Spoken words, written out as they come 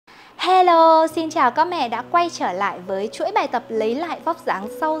Hello, xin chào các mẹ đã quay trở lại với chuỗi bài tập lấy lại vóc dáng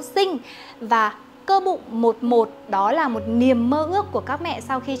sau sinh. Và cơ bụng 11 đó là một niềm mơ ước của các mẹ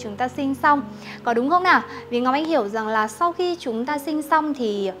sau khi chúng ta sinh xong. Có đúng không nào? Vì Ngọc Anh hiểu rằng là sau khi chúng ta sinh xong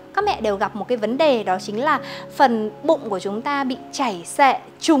thì các mẹ đều gặp một cái vấn đề, đó chính là phần bụng của chúng ta bị chảy xệ,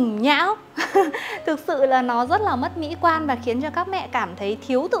 trùng nhão. Thực sự là nó rất là mất mỹ quan và khiến cho các mẹ cảm thấy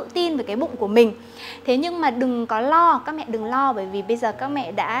thiếu tự tin về cái bụng của mình. Thế nhưng mà đừng có lo, các mẹ đừng lo, bởi vì bây giờ các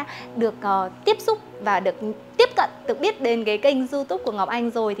mẹ đã được tiếp xúc và được tiếp cận, được biết đến cái kênh YouTube của Ngọc Anh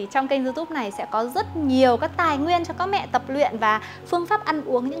rồi. Thì trong kênh YouTube này sẽ có rất nhiều các tài nguyên cho các mẹ tập luyện và phương pháp ăn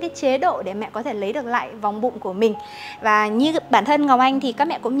uống, những cái chế độ để mẹ có thể lấy được lại vòng bụng của mình. Và như bản thân Ngọc Anh thì các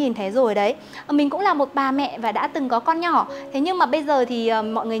mẹ cũng nhìn thấy rồi đấy, mình cũng là một bà mẹ và đã từng có con nhỏ. Thế nhưng mà bây giờ thì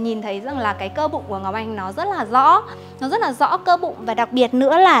mọi người nhìn thấy rằng là cái cơ bụng của Ngọc Anh nó rất là rõ. Nó rất là rõ cơ bụng, và đặc biệt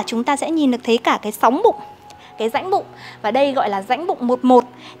nữa là chúng ta sẽ nhìn được thấy cả cái sóng bụng, cái rãnh bụng, và đây gọi là rãnh bụng 11.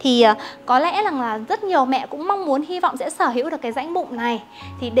 Thì có lẽ rằng là rất nhiều mẹ cũng mong muốn, hy vọng sẽ sở hữu được cái rãnh bụng này.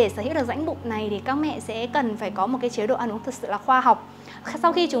 Thì để sở hữu được rãnh bụng này thì các mẹ sẽ cần phải có một cái chế độ ăn uống thực sự là khoa học.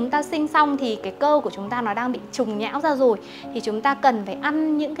 Sau khi chúng ta sinh xong thì cái cơ của chúng ta nó đang bị trùng nhão ra rồi, thì chúng ta cần phải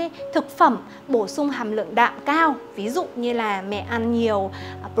ăn những cái thực phẩm bổ sung hàm lượng đạm cao. Ví dụ như là mẹ ăn nhiều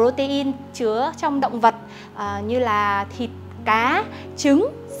protein chứa trong động vật, như là thịt, cá, trứng,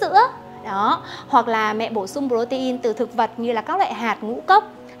 sữa. Đó, hoặc là mẹ bổ sung protein từ thực vật như là các loại hạt ngũ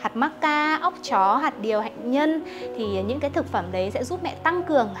cốc, hạt mắc ca, óc chó, hạt điều, hạnh nhân. Thì những cái thực phẩm đấy sẽ giúp mẹ tăng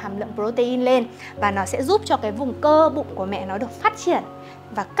cường hàm lượng protein lên, và nó sẽ giúp cho cái vùng cơ bụng của mẹ nó được phát triển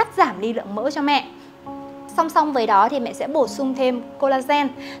và cắt giảm đi lượng mỡ cho mẹ. Song song với đó thì mẹ sẽ bổ sung thêm collagen.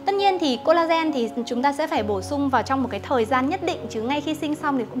 Tất nhiên thì collagen thì chúng ta sẽ phải bổ sung vào trong một cái thời gian nhất định, chứ ngay khi sinh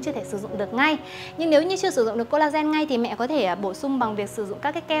xong thì cũng chưa thể sử dụng được ngay. Nhưng nếu như chưa sử dụng được collagen ngay thì mẹ có thể bổ sung bằng việc sử dụng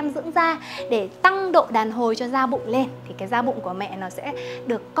các cái kem dưỡng da để tăng độ đàn hồi cho da bụng lên. Thì cái da bụng của mẹ nó sẽ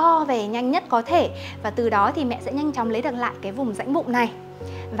được co về nhanh nhất có thể, và từ đó thì mẹ sẽ nhanh chóng lấy được lại cái vùng rãnh bụng này.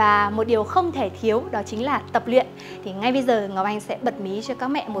 Và một điều không thể thiếu đó chính là tập luyện. Thì ngay bây giờ Ngọc Anh sẽ bật mí cho các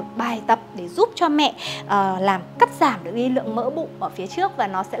mẹ một bài tập để giúp cho mẹ làm cắt giảm được đi lượng mỡ bụng ở phía trước, và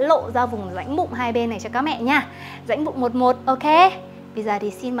nó sẽ lộ ra vùng rãnh bụng hai bên này cho các mẹ nha. Rãnh bụng 11, ok. Bây giờ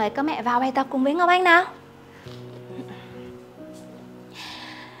thì xin mời các mẹ vào bài tập cùng với Ngọc Anh nào.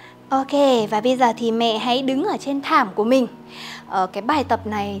 Ok, và bây giờ thì mẹ hãy đứng ở trên thảm của mình. Cái bài tập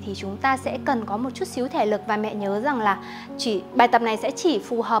này thì chúng ta sẽ cần có một chút xíu thể lực, và mẹ nhớ rằng là bài tập này sẽ chỉ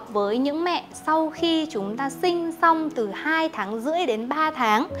phù hợp với những mẹ sau khi chúng ta sinh xong từ 2 tháng rưỡi đến 3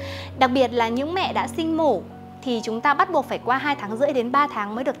 tháng. Đặc biệt là những mẹ đã sinh mổ thì chúng ta bắt buộc phải qua 2 tháng rưỡi đến 3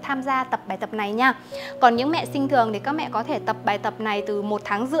 tháng mới được tham gia tập bài tập này nha. Còn những mẹ sinh thường thì các mẹ có thể tập bài tập này từ 1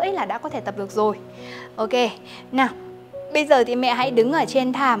 tháng rưỡi là đã có thể tập được rồi. Ok, nào, bây giờ thì mẹ hãy đứng ở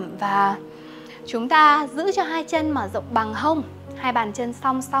trên thảm và chúng ta giữ cho hai chân mở rộng bằng hông, hai bàn chân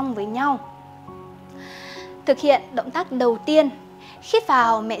song song với nhau. Thực hiện động tác đầu tiên. Hít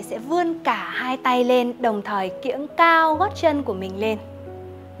vào, mẹ sẽ vươn cả hai tay lên, đồng thời kiễng cao gót chân của mình lên.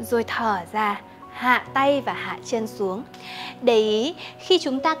 Rồi thở ra, hạ tay và hạ chân xuống. Để ý, khi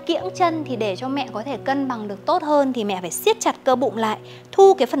chúng ta kiễng chân thì để cho mẹ có thể cân bằng được tốt hơn thì mẹ phải siết chặt cơ bụng lại,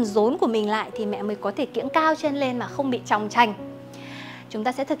 thu cái phần rốn của mình lại thì mẹ mới có thể kiễng cao chân lên mà không bị chòng chành. Chúng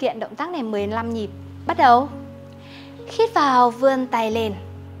ta sẽ thực hiện động tác này 15 nhịp. Bắt đầu. Hít vào, vươn tay lên.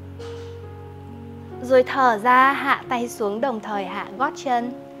 Rồi thở ra, hạ tay xuống, đồng thời hạ gót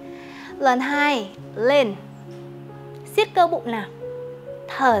chân. Lần 2, lên. Siết cơ bụng nào.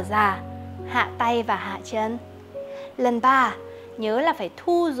 Thở ra, hạ tay và hạ chân. Lần 3, nhớ là phải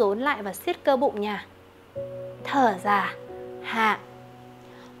thu rốn lại và siết cơ bụng nha. Thở ra, hạ.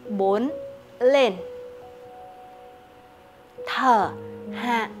 4, lên. Thở,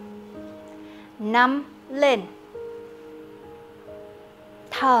 hạ. 5, lên.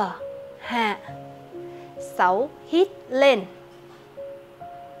 Thở, hạ. 6, hít lên.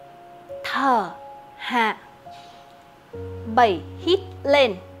 Thở, hạ. 7, hít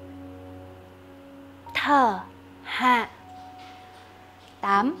lên. Thở, hạ.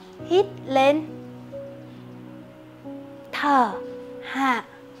 8, hít lên. Thở, hạ.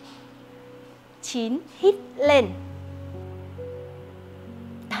 9, hít lên.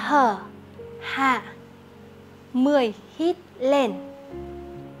 Thở, hạ. 10, hít lên.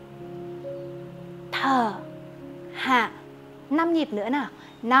 Thở, hạ. 5 nhịp nữa nào.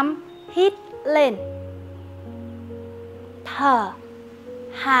 5, hít lên. Thở,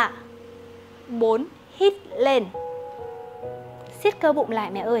 hạ. 4, hít lên. Siết cơ bụng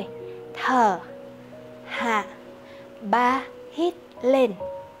lại mẹ ơi. Thở, hạ. 3, hít lên.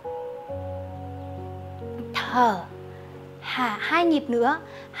 Thở, hạ. 2 nhịp nữa.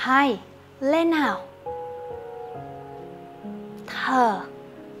 2, lên nào. Thở,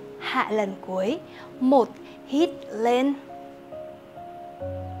 hạ lần cuối. 1, hít lên,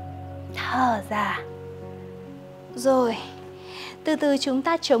 thở ra. Rồi, từ từ chúng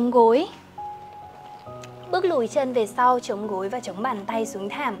ta chống gối. Bước lùi chân về sau, chống gối và chống bàn tay xuống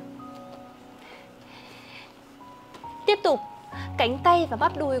thảm. Tiếp tục, cánh tay và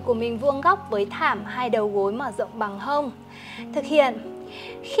bắp đùi của mình vuông góc với thảm, hai đầu gối mở rộng bằng hông. Thực hiện.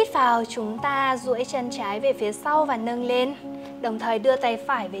 Hít vào, chúng ta duỗi chân trái về phía sau và nâng lên, đồng thời đưa tay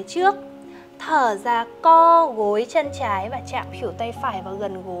phải về trước. Thở ra, co gối chân trái và chạm khuỷu tay phải vào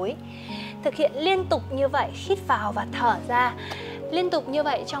gần gối. Thực hiện liên tục như vậy, hít vào và thở ra. Liên tục như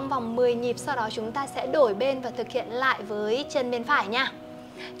vậy trong vòng 10 nhịp, sau đó chúng ta sẽ đổi bên và thực hiện lại với chân bên phải nha.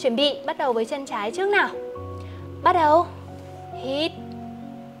 Chuẩn bị, bắt đầu với chân trái trước nào. Bắt đầu. Hít,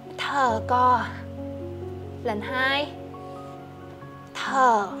 thở co. Lần 2.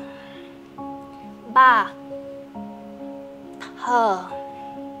 Thở. 3. Thở.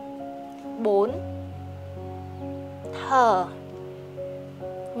 4. Thở.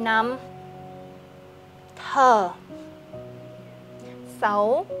 5. Thở.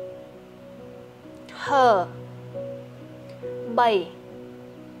 6. Thở. 7.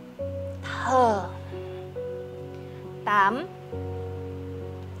 Thở. 8.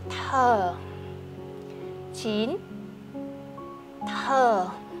 Thở. 9. Thở.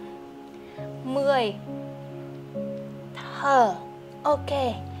 10. Thở. Ok.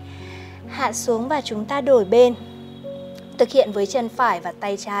 Hạ xuống và chúng ta đổi bên. Thực hiện với chân phải và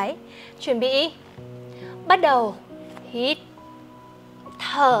tay trái. Chuẩn bị. Bắt đầu. Hít.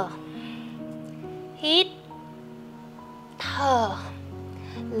 Thở. Hít. Thở.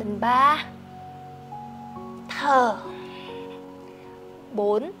 Lần 3. Thở.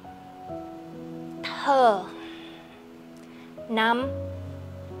 4. Thở. 5.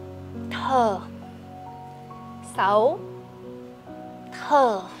 Thở. 6.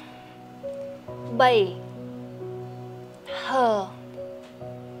 Thở. 7. Thở.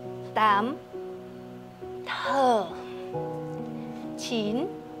 8. Thở. 9.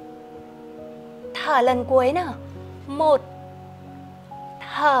 Thở lần cuối nào. 1.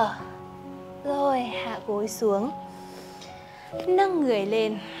 Thở. Rồi, hạ gối xuống. Nâng người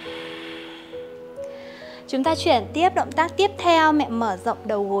lên. Chúng ta chuyển tiếp động tác tiếp theo, mẹ mở rộng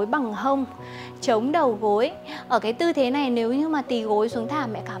đầu gối bằng hông, chống đầu gối. Ở cái tư thế này nếu như mà tì gối xuống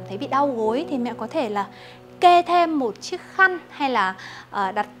thảm mẹ cảm thấy bị đau gối thì mẹ có thể là kê thêm một chiếc khăn hay là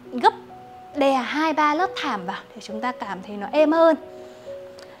đặt gấp đè 2-3 lớp thảm vào để chúng ta cảm thấy nó êm hơn.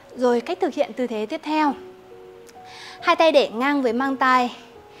 Rồi cách thực hiện tư thế tiếp theo. Hai tay để ngang với mang tai.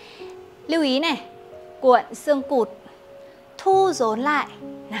 Lưu ý này, cuộn xương cụt, thu rốn lại.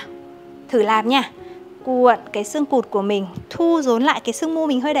 Nào, thử làm nha. Cuộn cái xương cụt của mình, thu rốn lại, cái xương mu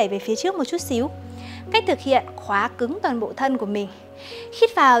mình hơi đẩy về phía trước một chút xíu. Cách thực hiện, khóa cứng toàn bộ thân của mình.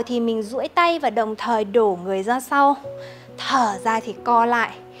 Hít vào thì mình duỗi tay và đồng thời đổ người ra sau. Thở ra thì co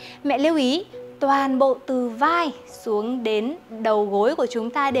lại. Mẹ lưu ý, toàn bộ từ vai xuống đến đầu gối của chúng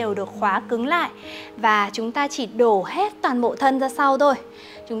ta đều được khóa cứng lại. Và chúng ta chỉ đổ hết toàn bộ thân ra sau thôi.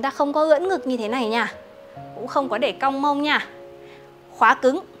 Chúng ta không có ưỡn ngực như thế này nha. Cũng không có để cong mông nha. Khóa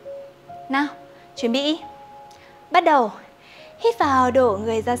cứng. Nào, chuẩn bị. Bắt đầu. Hít vào, đổ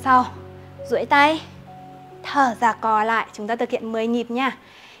người ra sau. Duỗi tay. Thở ra co lại. Chúng ta thực hiện 10 nhịp nha.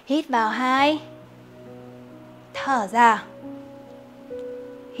 Hít vào 2. Thở ra.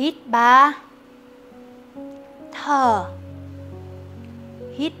 Hít 3. Thở.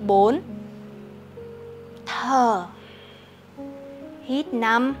 Hít 4. Thở. Hít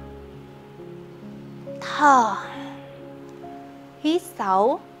 5. Thở. Hít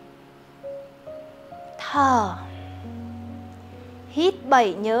 6. Thở. Hít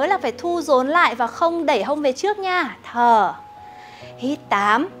 7, nhớ là phải thu rốn lại và không đẩy hông về trước nha. Thở. Hít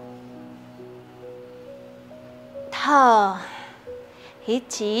 8. Thở. Hít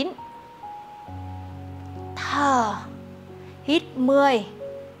 9. Thở. Hít 10.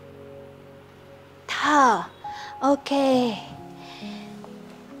 Thở. Ok.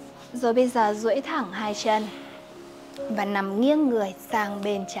 Rồi bây giờ duỗi thẳng hai chân và nằm nghiêng người sang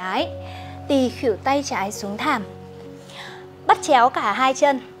bên trái. Tì khuỷu tay trái xuống thảm. Bắt chéo cả hai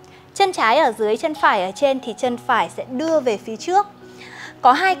chân. Chân trái ở dưới, chân phải ở trên thì chân phải sẽ đưa về phía trước.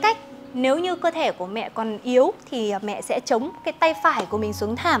 Có hai cách. Nếu như cơ thể của mẹ còn yếu thì mẹ sẽ chống cái tay phải của mình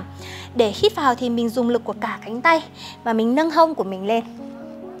xuống thảm. Để hít vào thì mình dùng lực của cả cánh tay và mình nâng hông của mình lên.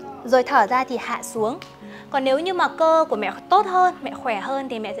 Rồi thở ra thì hạ xuống. Còn nếu như mà cơ của mẹ tốt hơn, mẹ khỏe hơn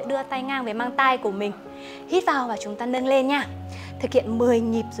thì mẹ sẽ đưa tay ngang với mang tai của mình. Hít vào và chúng ta nâng lên nha. Thực hiện 10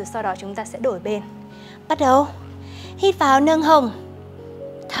 nhịp rồi sau đó chúng ta sẽ đổi bên. Bắt đầu. Hít vào nâng hông.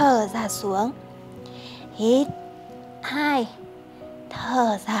 Thở ra xuống. Hít 2.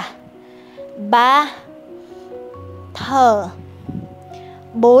 Thở ra. 3, thở.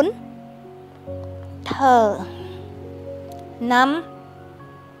 4, thở. 5,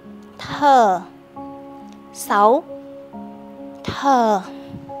 thở. 6, thở.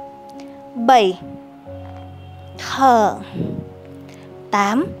 7, thở.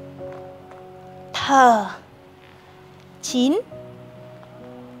 8, thở. 9,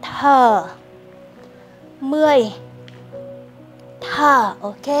 thở. 10, thở.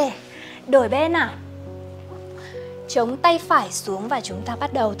 Ok. Đổi bên nào. Chống tay phải xuống và chúng ta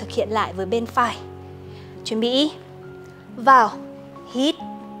bắt đầu thực hiện lại với bên phải. Chuẩn bị. Vào, hít,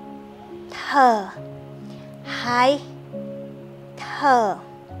 thở. 2, thở.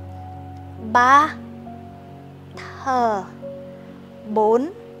 3, thở.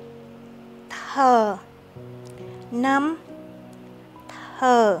 4, thở. 5,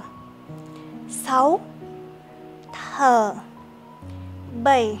 thở. 6, thở.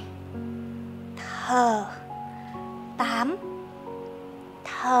 7, thở. 8,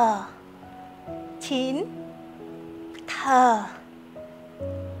 thở. 9, thở.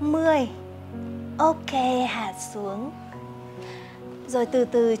 10. Ok, hạ xuống. Rồi từ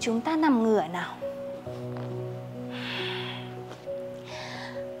từ chúng ta nằm ngửa nào.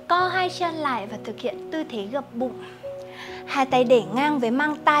 Co hai chân lại và thực hiện tư thế gập bụng. Hai tay để ngang với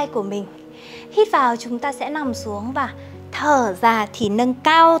mang tai của mình. Hít vào chúng ta sẽ nằm xuống và thở ra thì nâng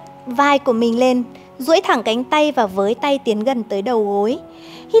cao vai của mình lên, duỗi thẳng cánh tay và với tay tiến gần tới đầu gối.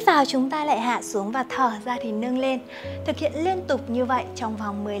 Hít vào chúng ta lại hạ xuống và thở ra thì nâng lên. Thực hiện liên tục như vậy trong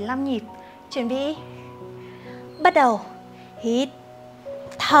vòng 15 nhịp. Chuẩn bị. Bắt đầu. Hít,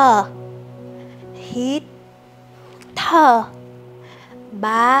 thở. Hít, thở.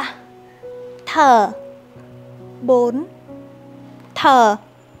 3, thở. 4, thở.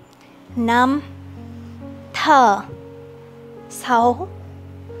 5, thở. 6,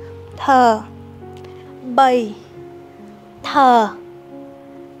 thở. 7, thở.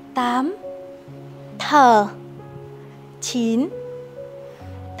 8, thở. 9,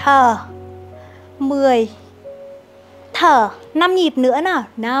 thở. 10, thở. 5 nhịp nữa nào.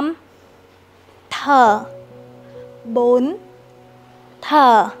 5, thở. 4,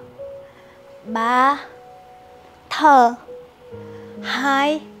 thở. 3, thở.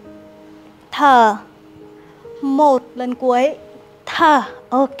 2, thở. 1, lần cuối, thở.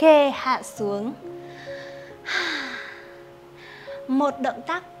 Ok, hạ xuống. Một động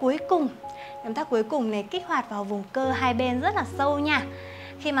tác cuối cùng. Động tác cuối cùng này kích hoạt vào vùng cơ hai bên rất là sâu nha.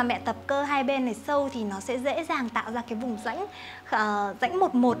 Khi mà mẹ tập cơ hai bên này sâu thì nó sẽ dễ dàng tạo ra cái vùng rãnh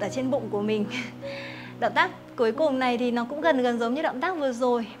 11 ở trên bụng của mình. Động tác cuối cùng này thì nó cũng gần giống như động tác vừa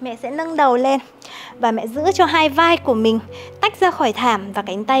rồi. Mẹ sẽ nâng đầu lên và mẹ giữ cho hai vai của mình tách ra khỏi thảm và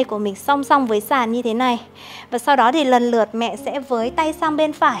cánh tay của mình song song với sàn như thế này. Và sau đó thì lần lượt mẹ sẽ với tay sang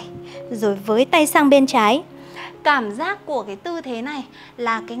bên phải rồi với tay sang bên trái. Cảm giác của cái tư thế này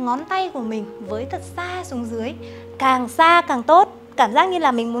là cái ngón tay của mình với thật xa xuống dưới. Càng xa càng tốt. Cảm giác như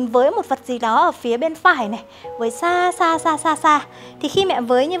là mình muốn với một vật gì đó ở phía bên phải này, với xa. Thì khi mẹ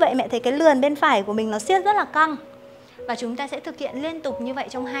với như vậy mẹ thấy cái lườn bên phải của mình nó siết rất là căng. Và chúng ta sẽ thực hiện liên tục như vậy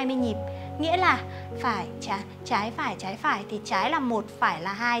trong 20 nhịp. Nghĩa là phải trái phải thì trái là 1, phải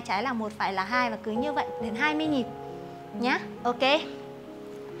là 2, trái là 1, phải là 2 và cứ như vậy đến 20 nhịp nhá. Ok.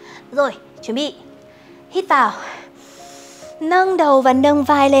 Rồi, chuẩn bị. Hít vào. Nâng đầu và nâng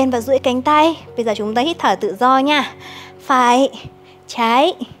vai lên và duỗi cánh tay. Bây giờ chúng ta hít thở tự do nha. Phải,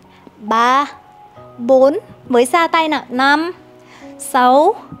 trái. 3, 4. Với xa tay nào. 5,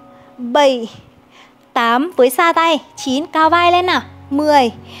 6, 7, 8. Với xa tay. 9. Cao vai lên nào.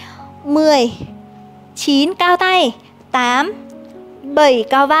 10, 10, 9. Cao tay. 8, 7.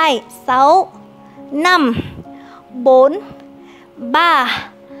 Cao vai. 6, 5, 4, 3,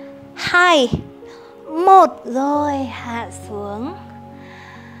 2, 1. Rồi, hạ xuống.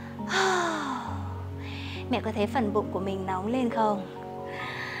 Mẹ có thấy phần bụng của mình nóng lên không?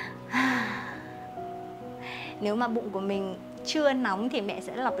 Nếu mà bụng của mình chưa nóng thì mẹ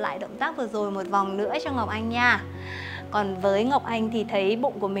sẽ lặp lại động tác vừa rồi một vòng nữa cho Ngọc Anh nha. Còn với Ngọc Anh thì thấy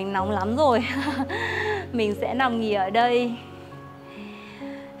bụng của mình nóng lắm rồi. Mình sẽ nằm nghỉ ở đây.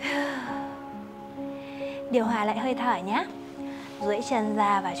 Điều hòa lại hơi thở nhé. Duỗi chân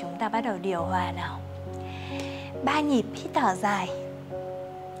ra và chúng ta bắt đầu điều hòa nào. 3 nhịp hít thở dài.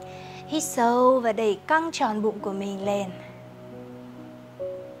 Hít sâu và đẩy căng tròn bụng của mình lên.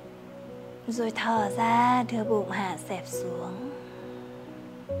 Rồi thở ra, đưa bụng hạ xẹp xuống.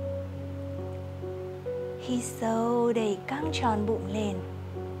 Hít sâu, đẩy căng tròn bụng lên.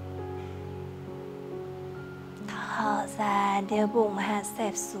 Thở ra, đưa bụng hạ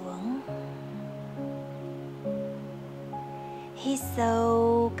xẹp xuống. Hít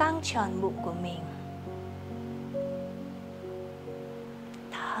sâu, căng tròn bụng của mình.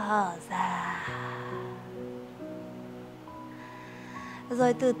 Thở ra.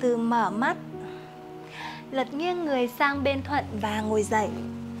 Rồi từ từ mở mắt, lật nghiêng người sang bên thuận và ngồi dậy.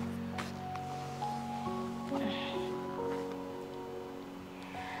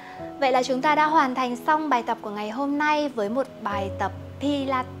 Vậy là chúng ta đã hoàn thành xong bài tập của ngày hôm nay với một bài tập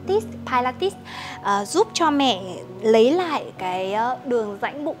Pilates giúp cho mẹ lấy lại cái đường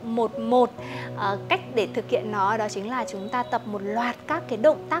rãnh bụng 11. Cách để thực hiện nó đó chính là chúng ta tập một loạt các cái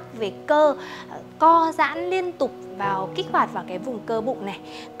động tác về cơ, co giãn liên tục vào, kích hoạt vào cái vùng cơ bụng này,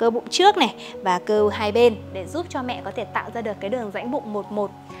 cơ bụng trước này và cơ hai bên để giúp cho mẹ có thể tạo ra được cái đường rãnh bụng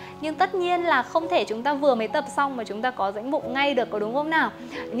 11. Nhưng tất nhiên là không thể chúng ta vừa mới tập xong mà chúng ta có rãnh bụng ngay được, có đúng không nào?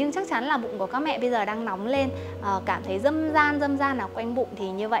 Nhưng chắc chắn là bụng của các mẹ bây giờ đang nóng lên, cảm thấy dâm gian ở quanh bụng thì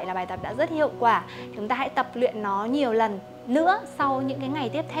như vậy là bài tập đã rất hiệu quả. Chúng ta hãy tập luyện nó nhiều lần nữa sau những cái ngày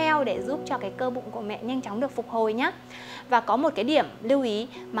tiếp theo để giúp cho cái cơ bụng của mẹ nhanh chóng được phục hồi nhé. Và có một cái điểm lưu ý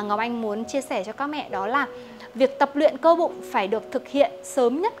mà Ngọc Anh muốn chia sẻ cho các mẹ, đó là việc tập luyện cơ bụng phải được thực hiện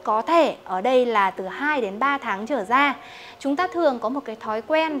sớm nhất có thể, ở đây là từ 2 đến 3 tháng trở ra. Chúng ta thường có một cái thói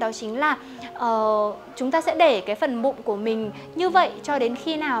quen đó chính là chúng ta sẽ để cái phần bụng của mình như vậy cho đến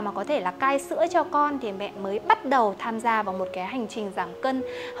khi nào mà có thể là cai sữa cho con thì mẹ mới bắt đầu tham gia vào một cái hành trình giảm cân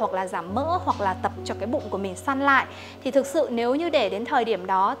hoặc là giảm mỡ hoặc là tập cho cái bụng của mình săn lại. Thì thực sự nếu như để đến thời điểm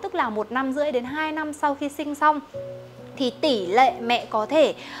đó, tức là 1 năm rưỡi đến 2 năm sau khi sinh xong, thì tỷ lệ mẹ có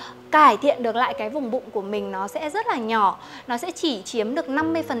thể cải thiện được lại cái vùng bụng của mình nó sẽ rất là nhỏ, nó sẽ chỉ chiếm được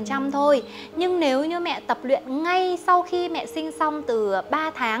 50% thôi. Nhưng nếu như mẹ tập luyện ngay sau khi mẹ sinh xong từ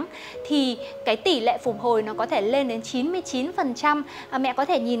 3 tháng thì cái tỷ lệ phục hồi nó có thể lên đến 99%. Mẹ có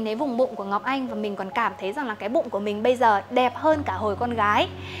thể nhìn thấy vùng bụng của Ngọc Anh và mình còn cảm thấy rằng là cái bụng của mình bây giờ đẹp hơn cả hồi con gái.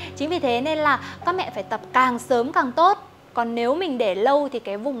 Chính vì thế nên là các mẹ phải tập càng sớm càng tốt. Còn nếu mình để lâu thì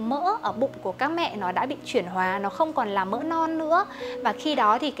cái vùng mỡ ở bụng của các mẹ nó đã bị chuyển hóa, nó không còn là mỡ non nữa. Và khi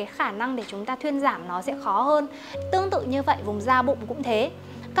đó thì cái khả năng để chúng ta thuyên giảm nó sẽ khó hơn. Tương tự như vậy vùng da bụng cũng thế.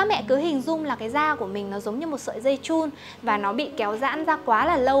 Các mẹ cứ hình dung là cái da của mình nó giống như một sợi dây chun và nó bị kéo giãn ra quá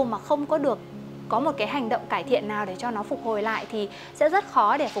là lâu mà không có một cái hành động cải thiện nào để cho nó phục hồi lại thì sẽ rất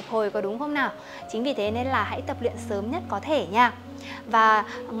khó để phục hồi, có đúng không nào? Chính vì thế nên là hãy tập luyện sớm nhất có thể nha. Và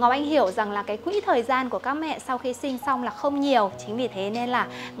Ngọc Anh hiểu rằng là cái quỹ thời gian của các mẹ sau khi sinh xong là không nhiều. Chính vì thế nên là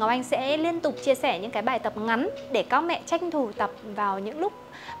Ngọc Anh sẽ liên tục chia sẻ những cái bài tập ngắn để các mẹ tranh thủ tập vào những lúc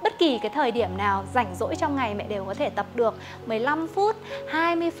bất kỳ cái thời điểm nào rảnh rỗi trong ngày mẹ đều có thể tập được 15 phút,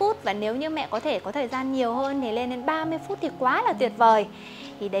 20 phút và nếu như mẹ có thể có thời gian nhiều hơn thì lên đến 30 phút thì quá là tuyệt vời.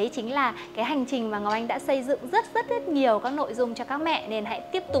 Thì đấy chính là cái hành trình mà Ngọc Anh đã xây dựng rất nhiều các nội dung cho các mẹ, nên hãy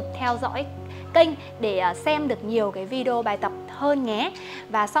tiếp tục theo dõi kênh để xem được nhiều cái video bài tập hơn nhé.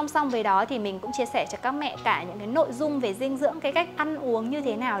 Và song song với đó thì mình cũng chia sẻ cho các mẹ cả những cái nội dung về dinh dưỡng, cái cách ăn uống như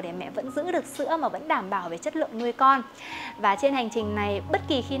thế nào để mẹ vẫn giữ được sữa mà vẫn đảm bảo về chất lượng nuôi con. Và trên hành trình này, bất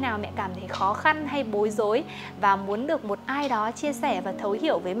kỳ khi nào mẹ cảm thấy khó khăn hay bối rối và muốn được một ai đó chia sẻ và thấu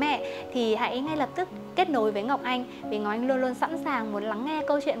hiểu với mẹ thì hãy ngay lập tức kết nối với Ngọc Anh, vì Ngọc Anh luôn luôn sẵn sàng muốn lắng nghe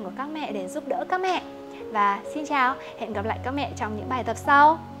câu chuyện của các mẹ để giúp đỡ các mẹ. Và xin chào, hẹn gặp lại các mẹ trong những bài tập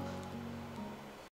sau.